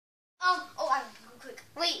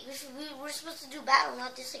Wait, we're supposed to do battle,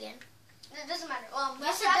 not this again. It doesn't matter.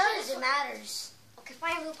 Yes, it does. It matters. Okay,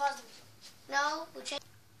 fine. We'll pause the video. No, we'll change.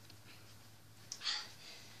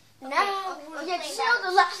 Now, just you know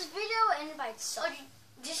the last video ended by itself.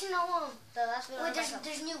 Just you know, The last video. wait,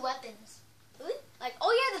 there's new weapons. Really? Like,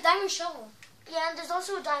 oh yeah, the diamond shovel. Yeah, and there's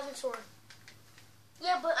also a diamond sword.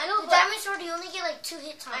 Yeah, but I know The diamond sword, you only get like 2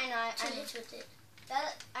 hits on. I know. Two hits with it.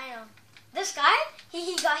 That I know. This guy,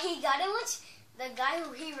 he got it once. The guy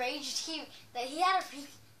who he raged,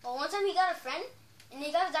 well, one time he got a friend, and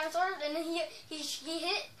he got a diamond sword, and then he hit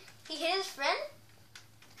his friend,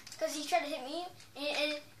 because he tried to hit me,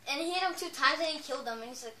 and he hit him 2 times, and he killed him, and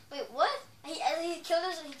he's like, wait, what? He killed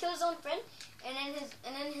his own friend, and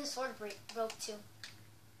then his sword broke too.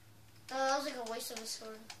 That was like a waste of a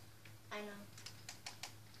sword. I know.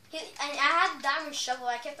 And I had the diamond shovel.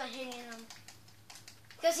 I kept on hitting him.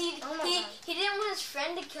 Because he didn't want his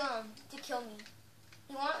friend to kill me.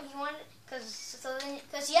 He wanted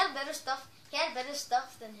because he had better stuff. He had better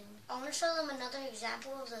stuff than him. I want to show them another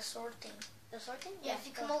example of the sword thing. The sword thing? Yeah. If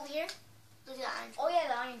you come over here, look at the iron. Oh yeah,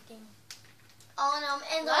 the iron thing.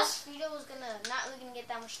 And last video was not really gonna get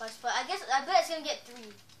that much likes, but I bet it's gonna get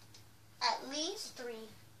 3. At least 3.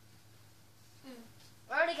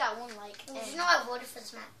 I already got 1 like. Did you know I voted for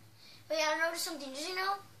this map? But yeah, I noticed something. Did you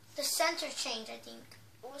know the center changed? I think.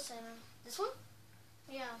 What center? This one?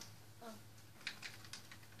 Yeah.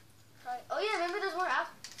 Oh yeah, remember there's more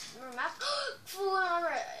maps? Full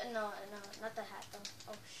armor. No, not the hat though.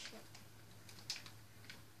 Oh shit.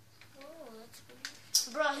 Oh, that's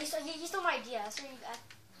good. Bro, he stole my idea.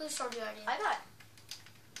 Who stole your idea? I got.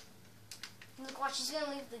 Look, watch. He's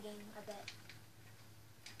gonna leave the game. I bet.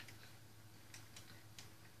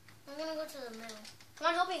 I'm gonna go to the middle. Come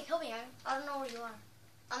on, help me, Aaron. I don't know where you are.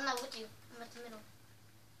 I'm not with you. I'm at the middle.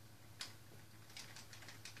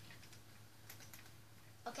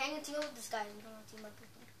 Okay, I'm gonna team up with this guy. We don't want to team up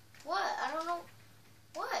with him. What? I don't know.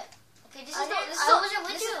 What? Okay, I wasn't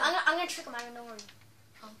with you. I'm gonna trick him, Aaron. Don't worry.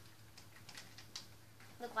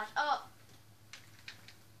 Look, watch. Oh.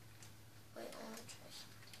 Wait, I want to try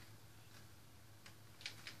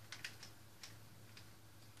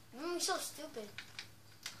something. He's so stupid.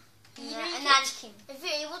 Yeah, and I just came. If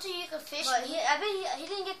you're able to, you can fish. But I bet he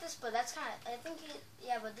didn't get this, but that's kind of. I think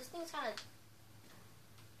but this thing's kind of.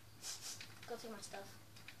 Go take my stuff.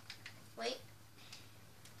 Wait.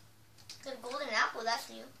 The golden apple, that's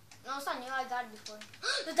new. No, it's not new. I got it before.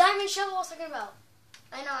 The diamond shovel I was talking about.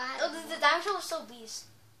 I know. I had the diamond shovel is so beast.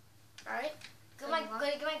 All right. Get my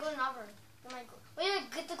golden armor.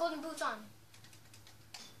 Get the golden boots on.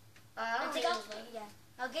 I don't take off. Yeah.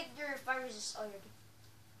 I'll get your fire resist already.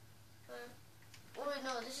 Oh wait,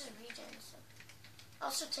 no, this is regen. So. I'll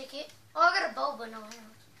also take it. Oh, I got a bow, but no arrows.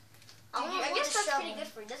 I guess that's pretty good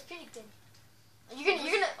for you. That's pretty good. You're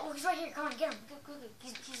gonna. Oh, he's right here. Come on, get him. Quickly.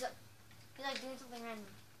 He's like doing something random.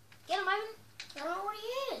 Get him, Ivan. I don't know where he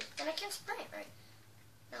is, and I can't sprint right.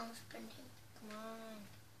 Now I'm sprinting. Come on.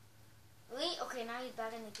 Wait. Okay, now he's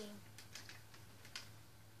back in the game.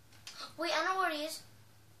 Wait, I know where he is.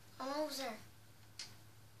 I'm almost there.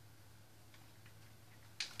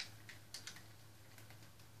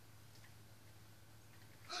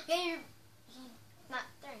 Yeah, he's not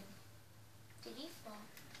there. Did he fall?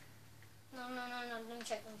 No. Let me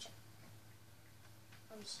check. Let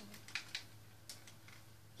me see.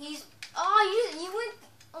 You went.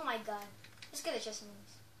 Oh my god. Let's get a chest in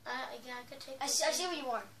this. Yeah, I could take. I see where you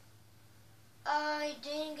are. I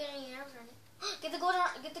didn't get any arrows on it. Get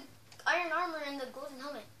the iron armor and the golden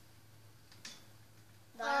helmet.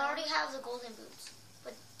 I already have the golden boots,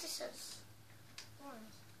 but this has.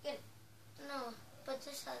 Get it. No. But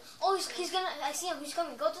this has... Oh, he's gonna... I see him. He's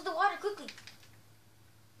coming. Go to the water quickly.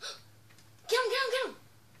 Get him.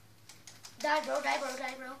 Die, bro.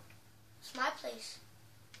 It's my place.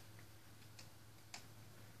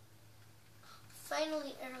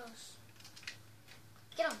 Finally, arrows.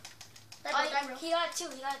 Get him. Die, bro. He got it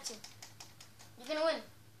too. You're gonna win.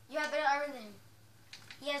 You have better armor than him.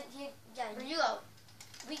 You out.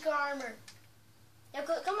 Weaker armor. Yeah,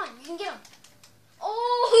 come on. You can get him.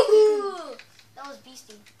 Oh! That was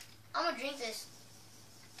beastie. I'm gonna drink this.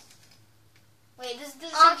 Wait, this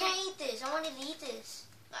I can't eat this. I wanted to eat this.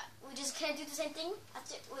 We just can't do the same thing?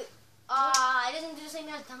 Wait. It doesn't do the same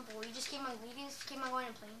thing as temple. You just keep on going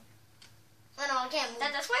and playing. No, I can't move.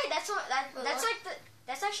 That's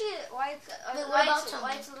actually why it's a little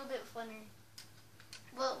bit funner.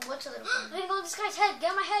 Well, what's a little funner? I'm gonna go to this guy's head.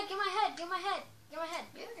 Get my head. You're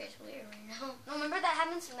just weird right now. No, remember that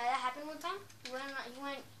happened one time? You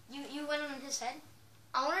went on his head?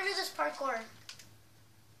 I want to do this parkour.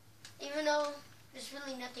 Even though there's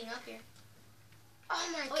really nothing up here. Oh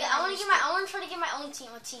my god. Oh yeah, I want to try to get my own team.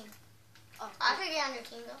 Oh, I could get on your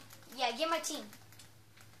team though. yeah, get my team.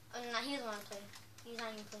 Oh, no, he doesn't want to play. He's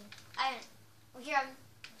not even playing. Well, here,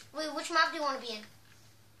 Wait, which map do you want to be in?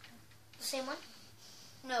 The same one?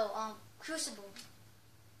 no, Crucible.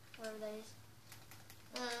 Whatever that is.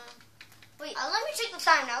 Wait. Let me check the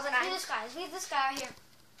time now that Look at this guy. Look at this guy right here.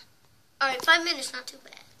 Alright, 5 minutes, not too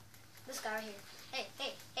bad. This guy right here.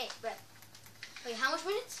 Hey, Brett. Wait, how much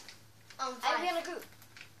minutes? 5. I'd be in a group.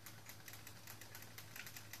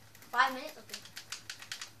 5 minutes? Okay.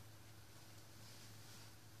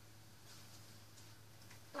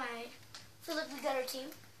 Alright. Feel like we got our team.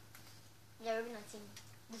 Yeah, we're in a team.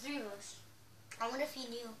 The 3 of us. I wonder if he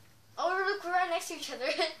knew. Oh, look, we're right next to each other.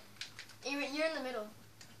 You're in the middle.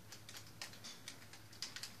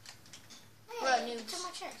 Hey, Bro, noobs. to my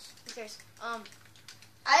chest. Who cares? I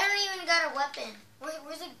don't even got a weapon. Where'd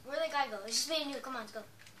the guy go? It's just me and you. Come on, let's go.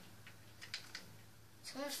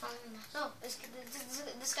 Someone's following us. No, this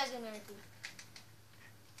guy's gonna be on our team.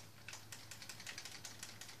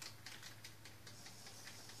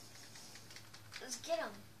 Let's get him.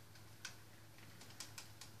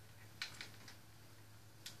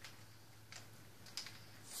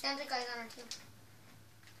 Santa guy's on our team.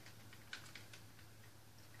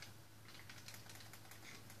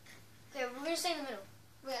 Okay, we're gonna stay in the middle.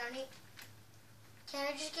 Wait, I need. Can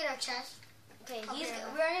I just get our chest? Okay,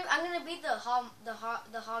 Okay. I'm gonna beat the hog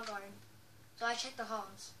garden. So I check the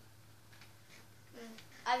hogs.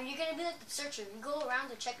 You're gonna be like the searcher. You go around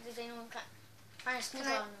to check if there's anyone trying to sneak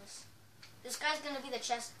on us. This guy's gonna be the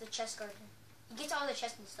chest garden. He gets all the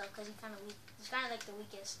chests and stuff because he's kind of weak. He's kind of like the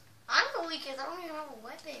weakest. I'm the weakest. I don't even have a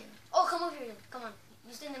weapon. Oh, come over here then. Come on.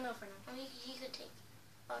 You stay in the middle for now. I mean, he could take.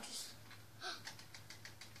 I'll just.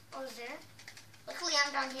 Oh, is there? Luckily,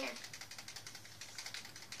 I'm down here.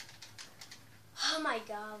 Oh my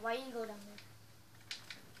god, why didn't you go down there?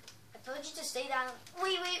 I told you to stay down.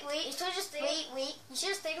 Wait. You told you to stay. Wait. You should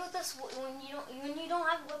have stayed with us when you don't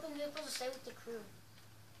have a weapon. You're supposed to stay with the crew.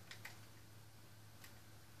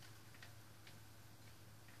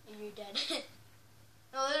 And you're dead.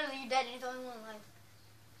 No, literally, you're dead. You're the only one alive.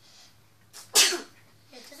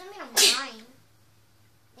 It doesn't mean I'm dying.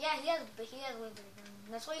 Yeah, he has way better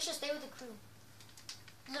gun. That's why you should stay with the crew.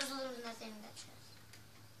 There's nothing in that chest.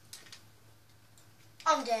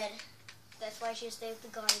 I'm dead. That's why you should stay with the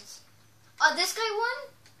guards. This guy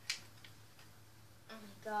won? Oh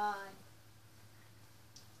my god.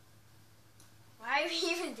 Why are we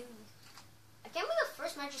even doing this? I can't believe the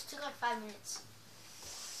first match just took like 5 minutes.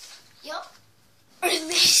 Yup.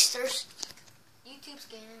 Masters. YouTube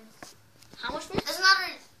scan. How much minutes? That's not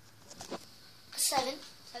a 7.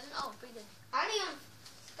 7? Oh, pretty good.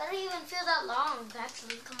 That didn't even feel that long,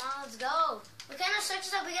 actually. Come on, let's go. What kind of sucks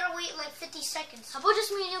is that we gotta wait like 50 seconds. How about just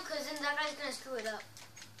me and you? Because then that guy's gonna screw it up.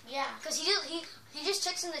 Yeah. Because he just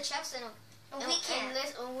checks in the checks and we can't.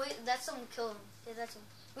 That's someone kill him. Yeah, that's him.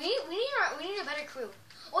 We need a better crew.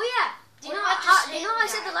 Oh yeah. Do you know What about how the I same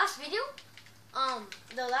said the guy? last video?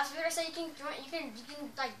 The last video I said you can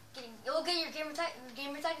like you'll get your gamer tag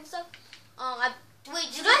and stuff. Wait,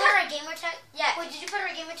 did you Did I put our gamer tag? Yeah. Wait, did you put our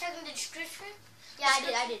gamer tag in the description? Yeah,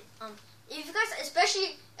 I did. If you guys,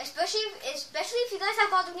 especially if you guys have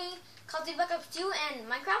Call of Duty Black Ops 2 and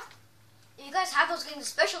Minecraft, if you guys have those games,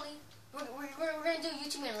 especially, we're gonna do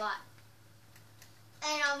YouTube a lot.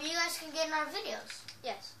 And you guys can get in our videos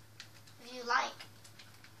Yes. if you like.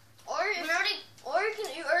 Or you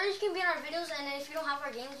can be in our videos, and if you don't have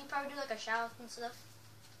our games, you probably do like a shout out and stuff.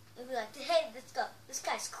 You'll be like, hey, let's go. This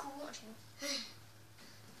guy's cool.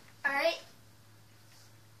 All right.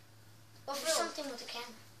 Well, Do for real. something with the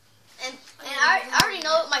camera. And I already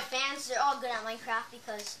know my fans. They're all good at Minecraft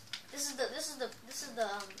because this is the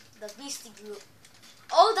beastie group.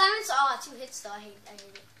 Oh, diamonds! Oh, 2 hits though. I hate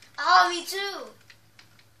it. Oh, me too.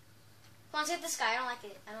 Come on, let's hit this guy. I don't like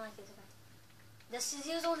it. This guy.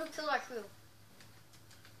 He was the one who killed our crew.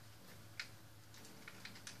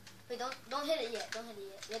 Wait, don't hit it yet. Don't hit it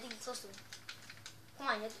yet. You have to get close to him. Come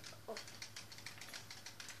on, oh.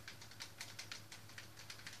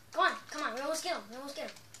 Come on. We almost get him.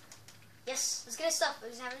 Yes, let's get his stuff.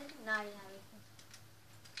 Does he have anything? No, I didn't have anything.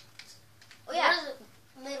 Oh yeah,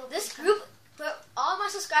 this group, all my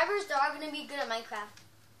subscribers, they're all gonna be good at Minecraft.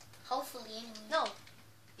 Hopefully, anyway. No,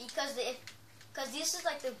 because this is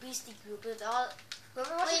like the beastie group. It's all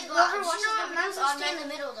whoever watches, I'm the not videos gonna stay in automatically. the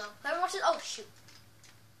middle though. Whoever watches, oh shoot,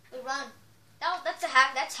 We run. that's a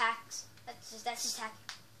hack. That's hacks. That's just hack.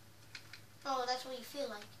 Oh, that's what you feel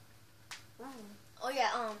like. Oh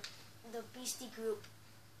yeah, the beastie group.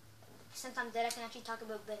 Since I'm dead, I can actually talk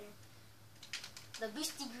about better. The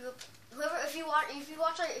beastie group whoever, if you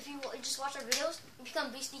just watch our videos, you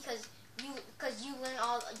become beastie because you learn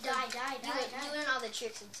all you learn all the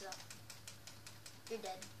tricks and stuff. You're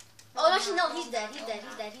dead. Oh, actually, no, he's dead. He's dead.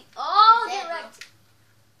 Oh, He's get dead, wrecked.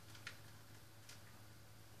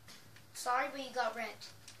 Sorry, but you got wrecked.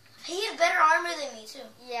 He had better armor than me too.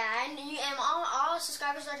 Yeah, and all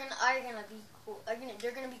subscribers are gonna be cool.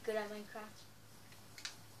 They're gonna be good at Minecraft.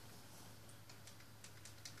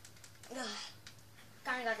 Ugh.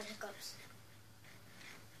 Kinda got the hiccups.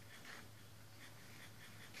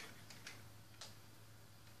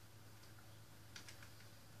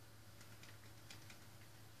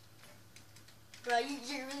 Bro, you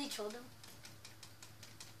really trolled him.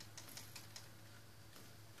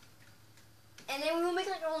 And then we'll make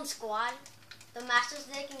like our own squad. The Master's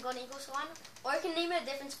Deck and Golden Eagle squad. Or you can name it a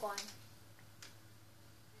different squad.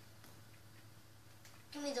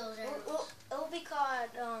 Give me those arrows. It'll be called,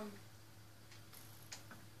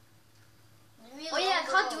 Really oh yeah,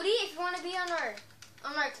 low Call of goal. Duty, if you want to be in our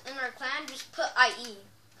clan, just put IE.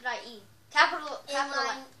 Put IE. Capitalize.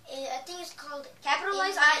 I think it's called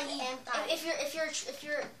Capitalize IE. Empire. If you're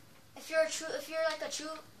like a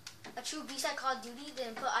true beast at Call of Duty,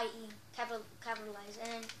 then put IE. Capitalize,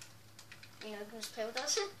 and then you can just play with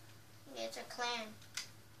us. Yeah, it's a clan.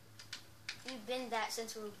 We've been that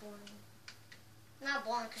since we were born. Not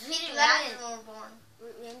born, because we didn't Yeah, have I it when we were born.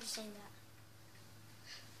 I'm just saying that.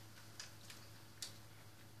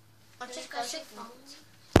 Check phones.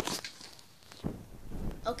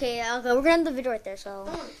 Okay, we're gonna end the video right there. So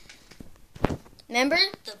remember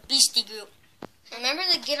the Beastie Group. Remember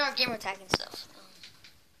to get our gamer tag and stuff.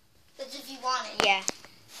 That's if you want it. Yeah.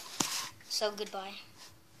 So goodbye.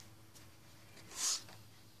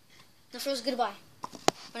 No, first goodbye.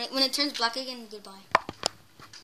 When it turns black again, goodbye.